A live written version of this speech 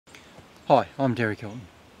Hi, I'm Hilton.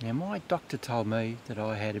 Now my doctor told me that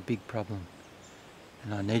I had a big problem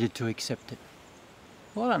and I needed to accept it.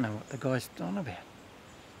 Well, I don't know what the guy's on about.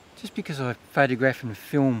 Just because I photograph and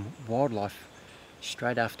film wildlife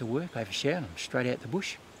straight after work, over shower, I'm straight out the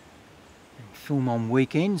bush and film on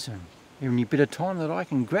weekends and every bit of time that I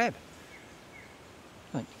can grab.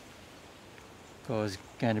 I think the guy's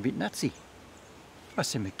going a bit nutsy. I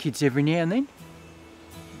see my kids every now and then.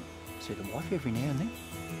 I see the wife every now and then.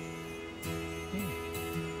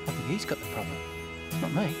 I think he's got the problem,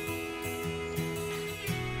 not me.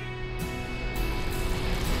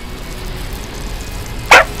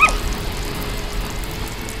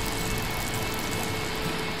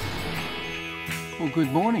 Well,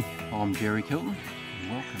 good morning. I'm Hilton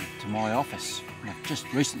and welcome to my office. I've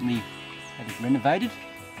just recently had it renovated.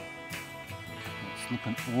 It's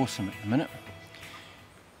looking awesome at the minute.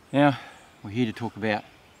 Now, we're here to talk about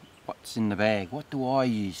what's in the bag. What do I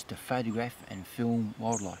use to photograph and film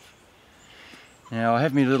wildlife? Now, I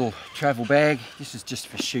have my little travel bag. This is just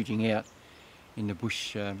for shooting out in the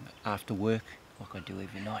bush after work, like I do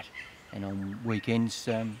every night. And on weekends,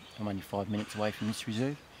 I'm only 5 minutes away from this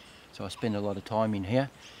reserve, so I spend a lot of time in here.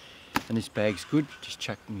 And this bag's good. Just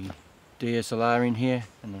chuck my DSLR in here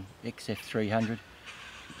and an XF300.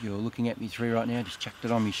 You're looking at me through right now. Just chucked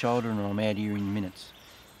it on my shoulder and I'm out here in minutes.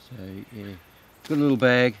 So yeah, good little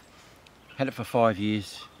bag. Had it for 5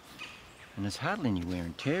 years, and there's hardly any wear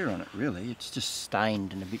and tear on it really. It's just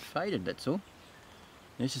stained and a bit faded, that's all.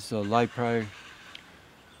 This is a low pro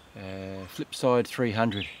flip side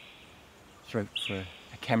 300 for a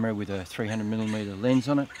camera with a 300mm lens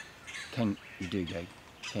on it. Can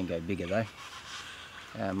go bigger though.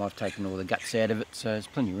 I've taken all the guts out of it, so there's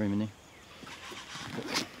plenty of room in there.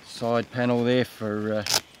 Side panel there for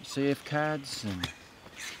CF cards and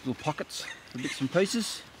little pockets for bits and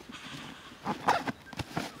pieces.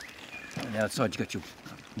 And outside you've got your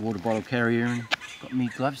water bottle carrier and got me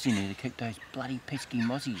gloves in there to keep those bloody pesky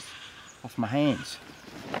mozzies off my hands.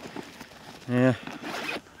 Now,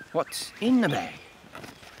 what's in the bag?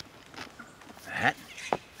 A hat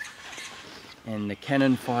and the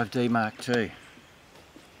Canon 5D Mark II.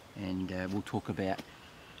 And we'll talk about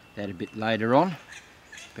that a bit later on,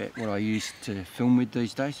 about what I use to film with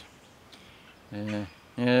these days.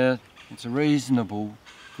 Yeah, it's a reasonable,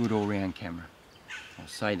 good all-round camera. I'll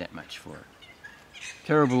say that much for it.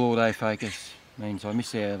 Terrible all-day focus means I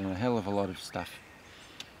miss out on a hell of a lot of stuff.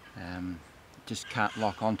 Just can't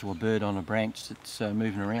lock onto a bird on a branch that's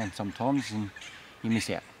moving around sometimes, and you miss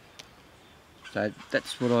out. So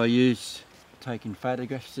that's what I use taking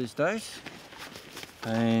photographs these days.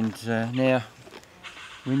 And now,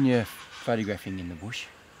 when you're photographing in the bush,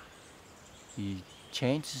 your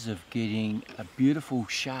chances of getting a beautiful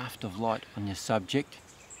shaft of light on your subject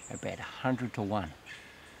are about 100 to 1.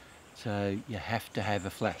 So you have to have a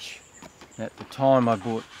flash. At the time I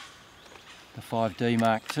bought the 5D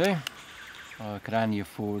Mark II, I could only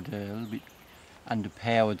afford a little bit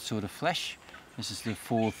underpowered sort of flash. This is the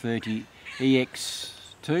 430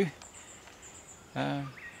 EX2,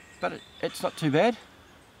 but it's not too bad.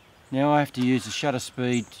 Now I have to use a shutter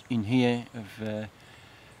speed in here of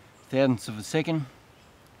thousandths of a second,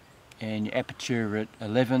 and your aperture at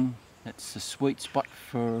 11. That's the sweet spot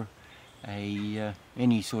for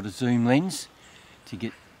any sort of zoom lens to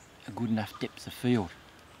get a good enough depth of field.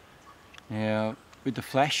 Now with the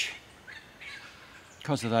flash,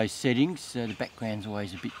 because of those settings, the background's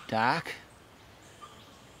always a bit dark.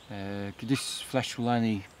 This flash will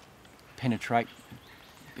only penetrate.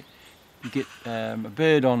 You get a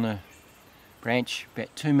bird on a branch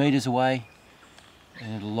about 2 meters away,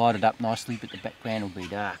 and it'll light it up nicely, but the background will be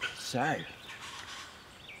dark. So,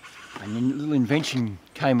 a little invention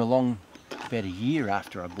came along about a year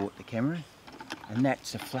after I bought the camera, and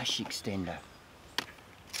that's a flash extender.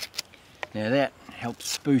 Now that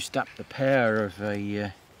helps boost up the power of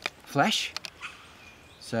a flash,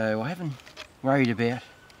 so I haven't worried about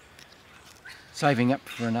saving up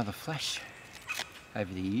for another flash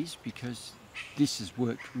over the years, because this has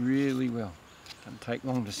worked really well. Doesn't take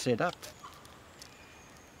long to set up.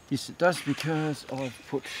 Yes, it does, because I've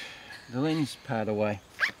put the lens part away,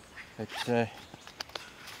 but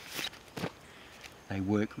they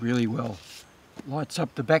work really well. Lights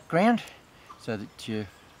up the background so that your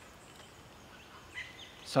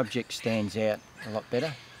subject stands out a lot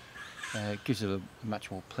better. It gives it a much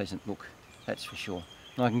more pleasant look, that's for sure.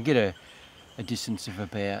 And I can get a distance of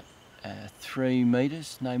about 3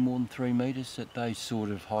 meters, no more than 3 meters at those sort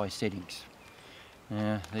of high settings.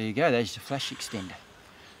 There you go, there's the flash extender.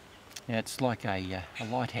 Now it's like a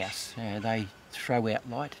lighthouse. They throw out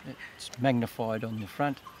light. It's magnified on the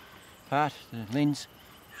front part, the lens,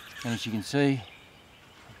 and as you can see,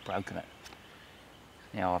 I've broken it.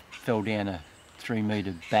 Now I fell down a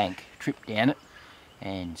 3-metre bank, tripped down it,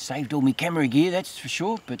 and saved all my camera gear, that's for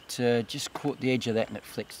sure, but just caught the edge of that and it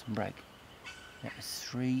flexed and broke. That was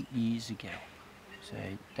 3 years ago, so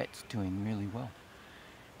that's doing really well.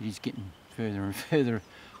 It is getting further and further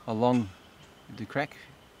along the crack,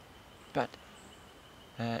 but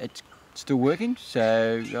it's still working,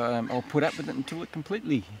 so I'll put up with it until it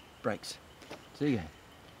completely breaks. So there you go.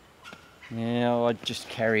 Now I just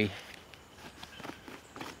carry,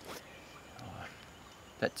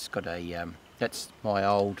 that's got a, that's my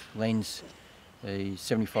old lens, the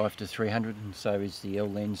 75-300, and so is the L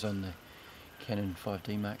lens on the Canon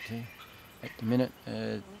 5D Mark II. At the minute,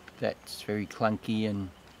 that's very clunky and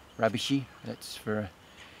rubbishy. That's for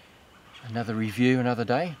another review another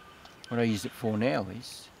day. What I use it for now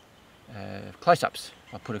is close-ups.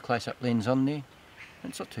 I put a close-up lens on there,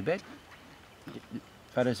 and it's not too bad. Get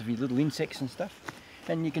photos of your little insects and stuff,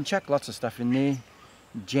 and you can chuck lots of stuff in there,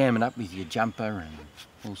 jam it up with your jumper and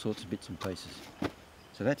all sorts of bits and pieces.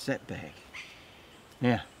 So that's that bag.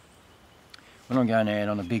 Now, when I'm going out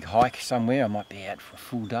on a big hike somewhere, I might be out for a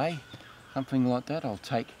full day, something like that, I'll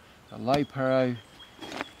take a LoPo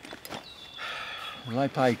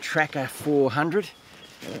Tracker 400,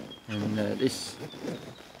 and this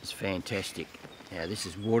is fantastic. Now this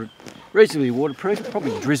is reasonably waterproof,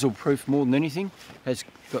 probably drizzle proof more than anything. Has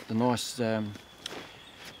got the nice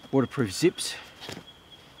waterproof zips.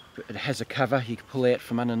 It has a cover you can pull out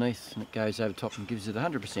from underneath, and it goes over top and gives it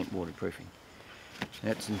 100% waterproofing.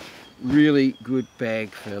 That's a really good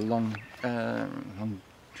bag for long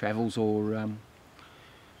travels or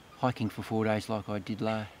hiking for 4 days like I did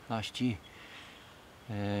last year.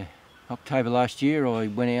 October last year I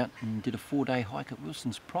went out and did a 4-day hike at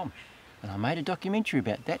Wilson's Prom, and I made a documentary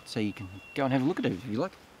about that, so you can go and have a look at it if you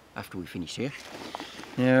like after we finish here.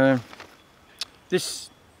 Now this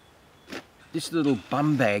little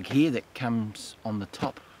bum bag here that comes on the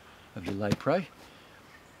top of your LoPo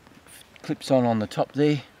clips on the top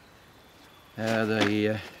there.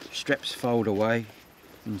 The straps fold away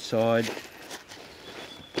inside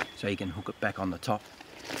so you can hook it back on the top.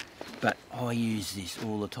 But I use this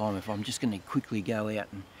all the time if I'm just going to quickly go out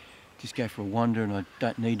and just go for a wander and I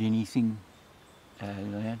don't need anything. I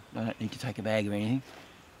don't need to take a bag or anything.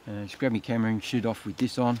 Just grab my camera and shoot off with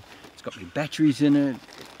this on. It's got my batteries in it,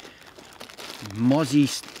 Mozzie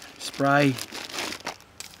spray,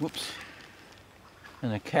 whoops,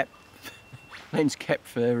 and a cap, lens cap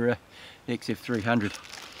for the XF300.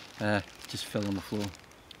 Just fell on the floor.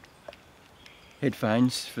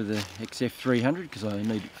 Headphones for the XF300 because I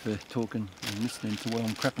need it for talking and listening to what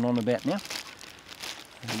I'm crapping on about now.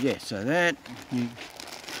 Yeah, so that,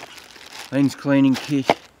 lens cleaning kit,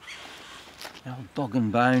 old dog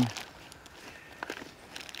and bone,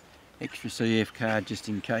 extra CF card just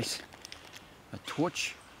in case, a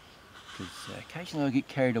torch, because occasionally I get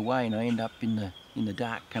carried away and I end up in the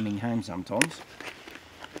dark coming home sometimes.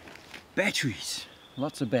 Batteries,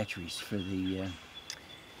 lots of batteries for the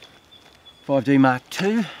 5D Mark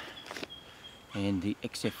II and the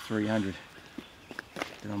XF300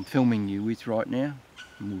 that I'm filming you with right now,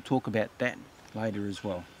 and we'll talk about that later as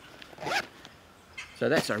well. So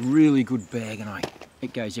that's a really good bag, and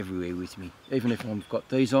it goes everywhere with me. Even if I've got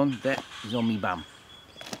these on, that is on me bum.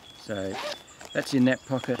 So that's in that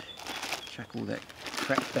pocket. Chuck all that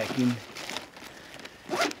crap back in.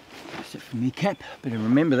 Except for me cap, better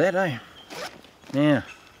remember that, eh? Now,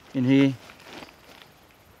 in here,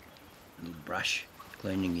 a little brush,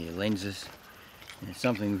 cleaning your lenses. And it's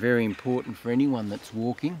something very important for anyone that's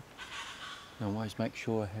walking. I always make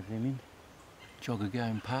sure I have them in. Jogger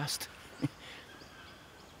going past.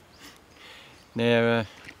 Now,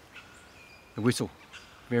 the whistle,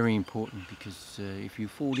 very important, because if you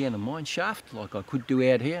fall down a mine shaft, like I could do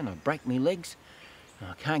out here, and I break my legs, and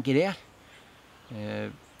I can't get out,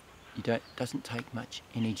 doesn't take much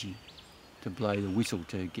energy to blow the whistle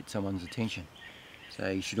to get someone's attention. So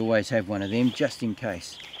you should always have one of them, just in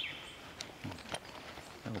case.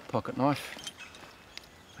 A little pocket knife.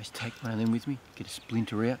 Always take one of them with me, get a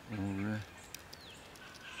splinter out, or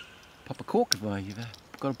pop a cork if I've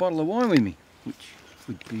got a bottle of wine with me, which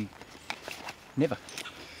would be never.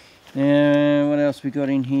 Now, what else we got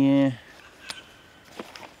in here?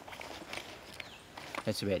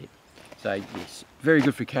 That's about it. So yes, very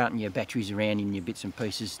good for counting your batteries around in your bits and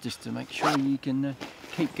pieces, just to make sure you can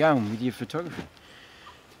keep going with your photography.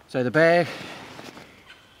 So the bag,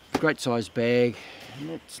 great sized bag,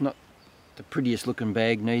 and it's not the prettiest looking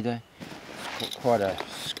bag neither. It's got quite a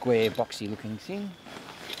square boxy looking thing,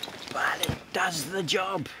 but it does the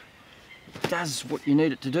job. It does what you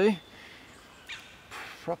need it to do.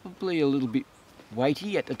 probably a little bit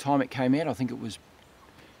weighty at the time it came out. I think it was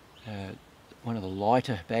one of the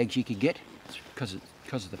lighter bags you could get because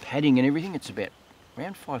of the padding and everything. It's about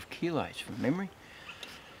around 5 kilos from memory.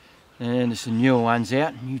 And there's some newer ones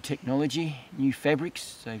out, new technology, new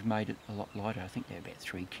fabrics. They've made it a lot lighter. I think they're about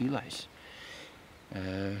 3 kilos.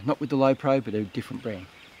 Not with the Low Pro, but a different brand.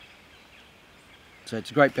 So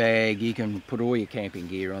it's a great bag. You can put all your camping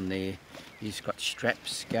gear on there. It's got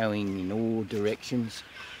straps going in all directions.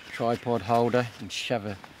 Tripod holder. You can shove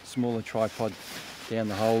a smaller tripod down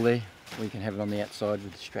the hole there, or you can have it on the outside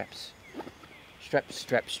with the straps.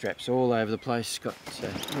 Straps all over the place. Got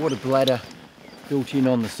water bladder built in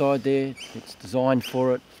on the side there. It's designed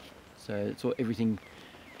for it, so it's all, everything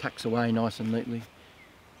tucks away nice and neatly.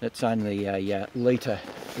 That's only a litre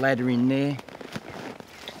bladder in there,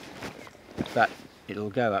 but it'll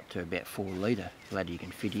go up to about 4 litre bladder you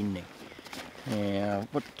can fit in there. Now,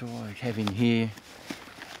 what do I have in here?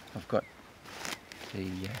 I've got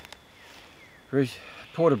the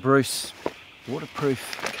Porter Bruce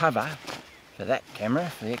waterproof cover for that camera,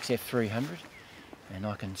 for the XF300, and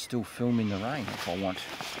I can still film in the rain if I want,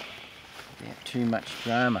 without too much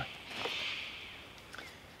drama.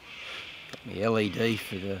 Got my LED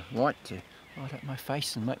for the light to light up my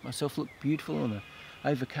face and make myself look beautiful on an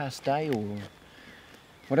overcast day or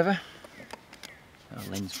whatever. A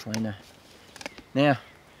lens cleaner. Now,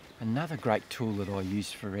 another great tool that I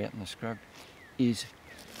use for out in the scrub is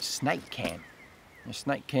snake cam. Now,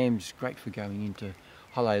 snake cam's great for going into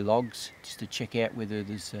hollow logs just to check out whether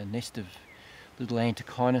there's a nest of little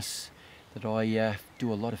antechinus that I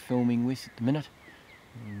do a lot of filming with at the minute.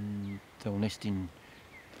 They'll nest in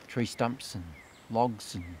tree stumps and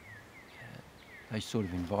logs and those sort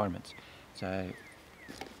of environments. So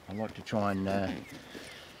I like to try and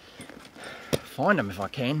find them if I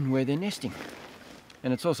can where they're nesting.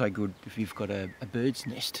 And it's also good if you've got a bird's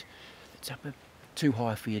nest that's up too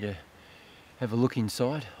high for you to have a look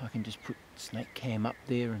inside. I can just put snake cam up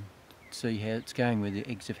there and see how it's going, where the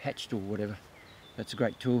eggs have hatched or whatever. That's a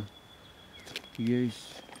great tool to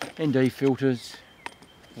use. ND filters,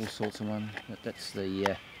 all sorts of ones. That's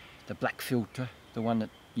the black filter, the one that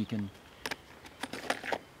you can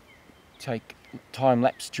take time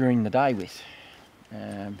lapse during the day with.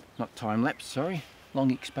 Not time lapse, sorry,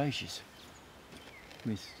 long exposures.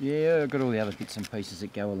 With, yeah, I've got all the other bits and pieces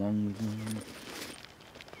that go along with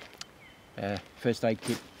them. First aid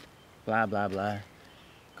kit, blah blah blah.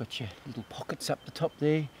 Got your little pockets up the top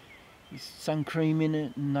there, with sun cream in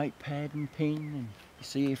it, and notepad and pen, and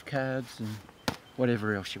your CF cards and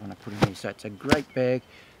whatever else you want to put in there. So it's a great bag.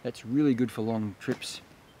 That's really good for long trips.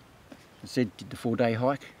 I said, did the 4-day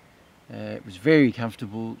hike. It was very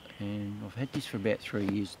comfortable, and I've had this for about 3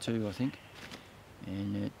 years too, I think,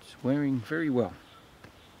 and it's wearing very well.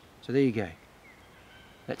 So there you go.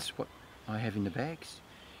 That's what I have in the bags.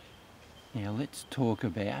 Now let's talk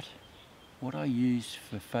about what I use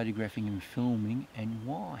for photographing and filming and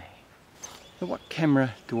why. So what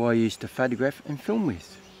camera do I use to photograph and film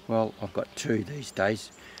with? Well, I've got two these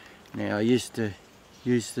days. Now I used to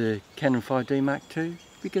use the Canon 5D Mark II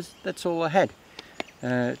because that's all I had.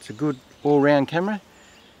 It's a good all-round camera.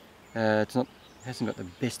 Hasn't got the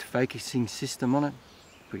best focusing system on it.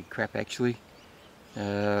 Pretty crap actually.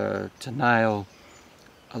 To nail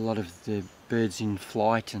a lot of the birds in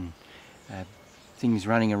flight and things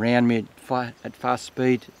running around me at fast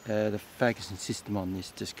speed, the focusing system on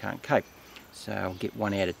this just can't cope. So I'll get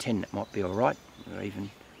 1 out of 10 that might be alright, or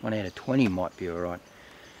even 1 out of 20 might be alright.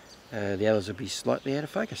 The others will be slightly out of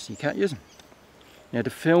focus, you can't use them. Now to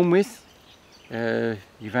film with,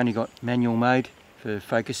 you've only got manual mode for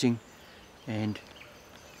focusing, and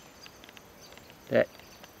that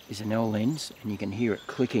is an L lens, and you can hear it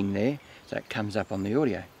clicking there, so it comes up on the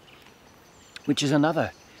audio, which is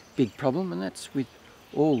another big problem, and that's with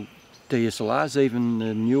all DSLRs, even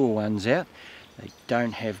the newer ones out. They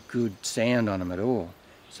don't have good sound on them at all,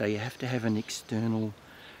 so you have to have an external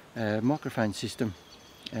microphone system.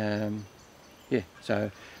 Yeah,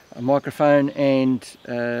 so a microphone and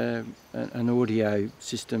an audio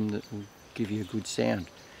system that will give you a good sound.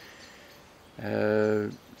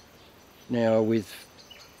 Now with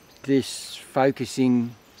this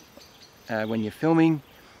focusing, when you're filming,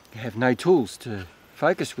 you have no tools to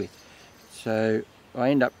focus with, so I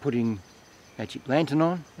end up putting Magic Lantern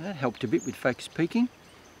on. That helped a bit with focus peaking,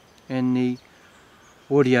 and the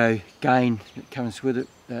audio gain that comes with it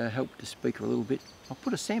helped the speaker a little bit. I'll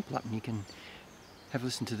put a sample up and you can have a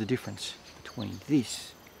listen to the difference between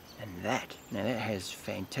this and that. Now that has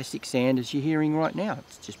fantastic sound, as you're hearing right now.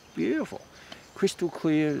 It's just beautiful, crystal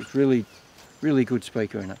clear. It's really good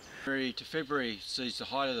speaker in it. January to February sees the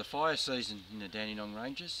height of the fire season in the Dandenong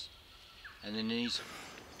Ranges, and then these.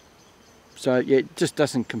 So yeah, it just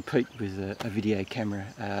doesn't compete with a video camera.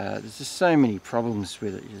 There's just so many problems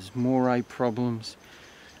with it. There's moire problems,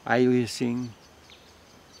 aliasing,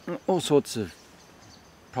 all sorts of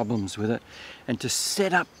problems with it. And to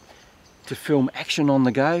set up to film action on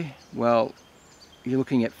the go, well, you're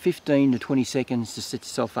looking at 15 to 20 seconds to set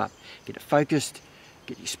yourself up. Get it focused,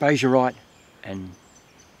 get your exposure right, and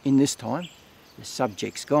in this time, the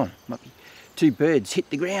subject's gone. Might be two birds hit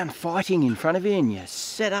the ground fighting in front of you, and you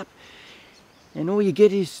set up, and all you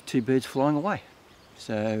get is two birds flying away.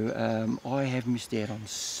 So I have missed out on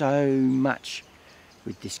so much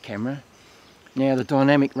with this camera. Now the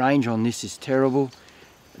dynamic range on this is terrible.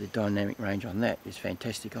 The dynamic range on that is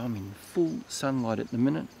fantastic. I'm in full sunlight at the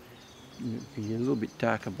minute. It'll be a little bit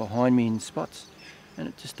darker behind me in spots, and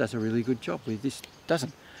it just does a really good job. With this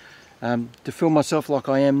doesn't. To film myself like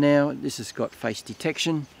I am now, this has got face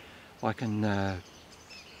detection. I can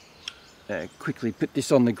quickly put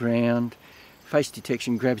this on the ground, face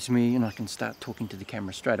detection grabs me, and I can start talking to the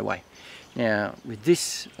camera straight away. Now with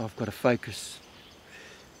this, I've got to focus,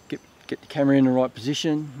 get the camera in the right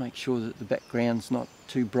position, make sure that the background's not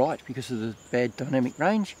too bright because of the bad dynamic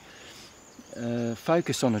range.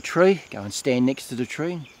 Focus on a tree, go and stand next to the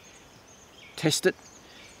tree, test it,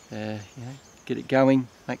 you know, get it going,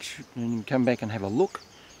 make sure, and come back and have a look,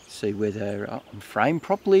 see whether I'm framed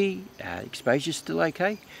properly, exposure's still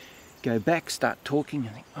okay. Go back, start talking,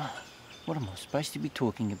 and think, oh, what am I supposed to be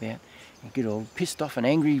talking about? And get all pissed off and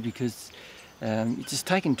angry because it's just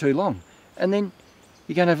taken too long. And then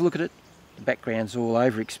you go and have a look at it, the background's all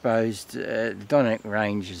overexposed, the dynamic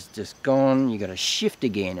range is just gone, you've got to shift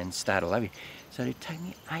again and start all over. So it'd take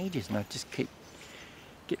me ages, and I just keep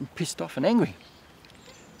getting pissed off and angry.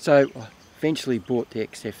 So I eventually bought the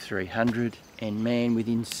XF300, and man,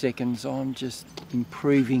 within seconds I'm just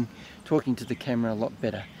improving, talking to the camera a lot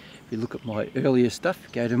better. If you look at my earlier stuff,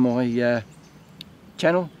 go to my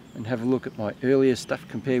channel and have a look at my earlier stuff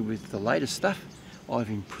compared with the latest stuff, I've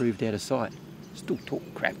improved out of sight. Still talk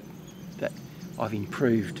crap, but I've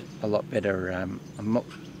improved a lot better. I'm a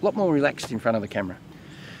lot more relaxed in front of the camera.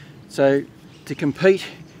 So to compete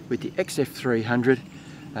with the XF300,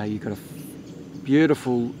 you've got a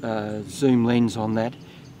beautiful zoom lens on that.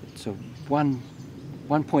 It's a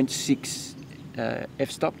 1.6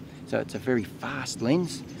 f-stop, so it's a very fast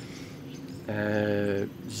lens.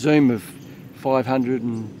 Zoom of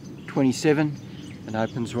 527 and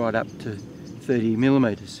opens right up to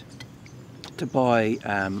 30mm. To buy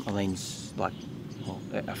a lens like, well,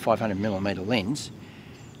 a 500mm lens,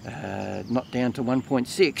 not down to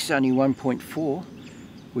 1.6, only 1.4,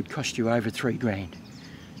 would cost you over £3 grand.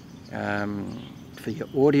 For your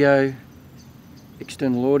audio,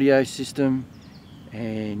 external audio system,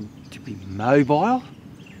 and to be mobile,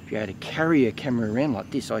 if you had to carry a camera around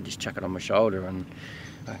like this, I just chuck it on my shoulder and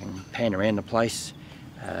I can pan around the place,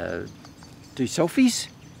 do selfies,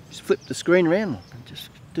 just flip the screen around and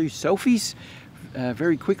just do selfies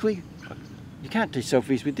very quickly. You can't do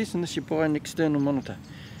selfies with this unless you buy an external monitor.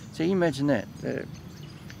 So you imagine that.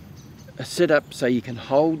 A setup so you can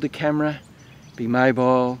hold the camera, be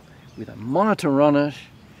mobile, with a monitor on it,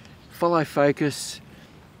 follow focus,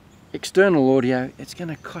 external audio, it's going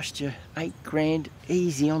to cost you £8 grand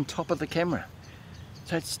easy on top of the camera.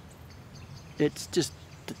 So it's just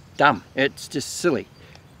dumb. It's just silly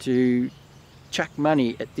to chuck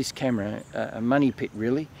money at this camera, a money pit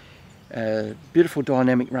really. Beautiful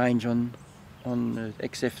dynamic range on the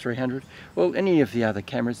XF300. Well, any of the other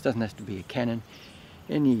cameras, doesn't have to be a Canon.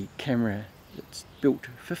 Any camera that's built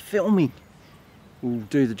for filming will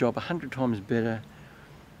do the job 100 times better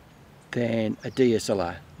than a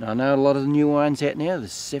DSLR. Now I know a lot of the new ones out now, the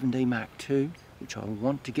 7D Mark II, which I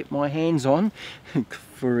want to get my hands on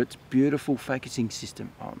for its beautiful focusing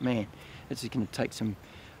system. Oh man, it's going to take some,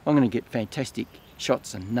 I'm going to get fantastic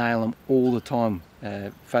shots and nail them all the time,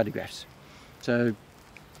 photographs. So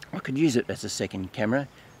I could use it as a second camera,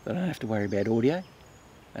 but I don't have to worry about audio.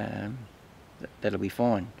 That'll be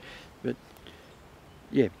fine. But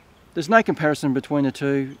yeah, there's no comparison between the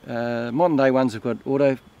two. Modern day ones have got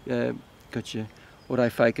auto, got your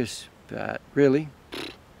autofocus, but really,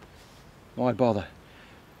 why bother?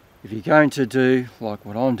 If you're going to do like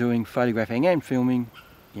what I'm doing, photographing and filming,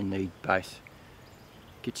 you need both.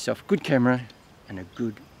 Get yourself a good camera and a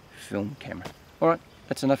good film camera. Alright,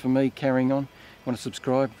 that's enough of me carrying on. Want to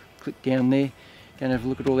subscribe, click down there. Go and have a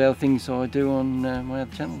look at all the other things I do on my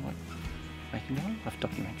other channel, like making wildlife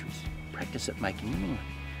documentaries. Practice at making them anyway.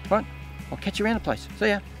 Right, I'll catch you around the place. See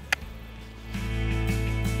ya.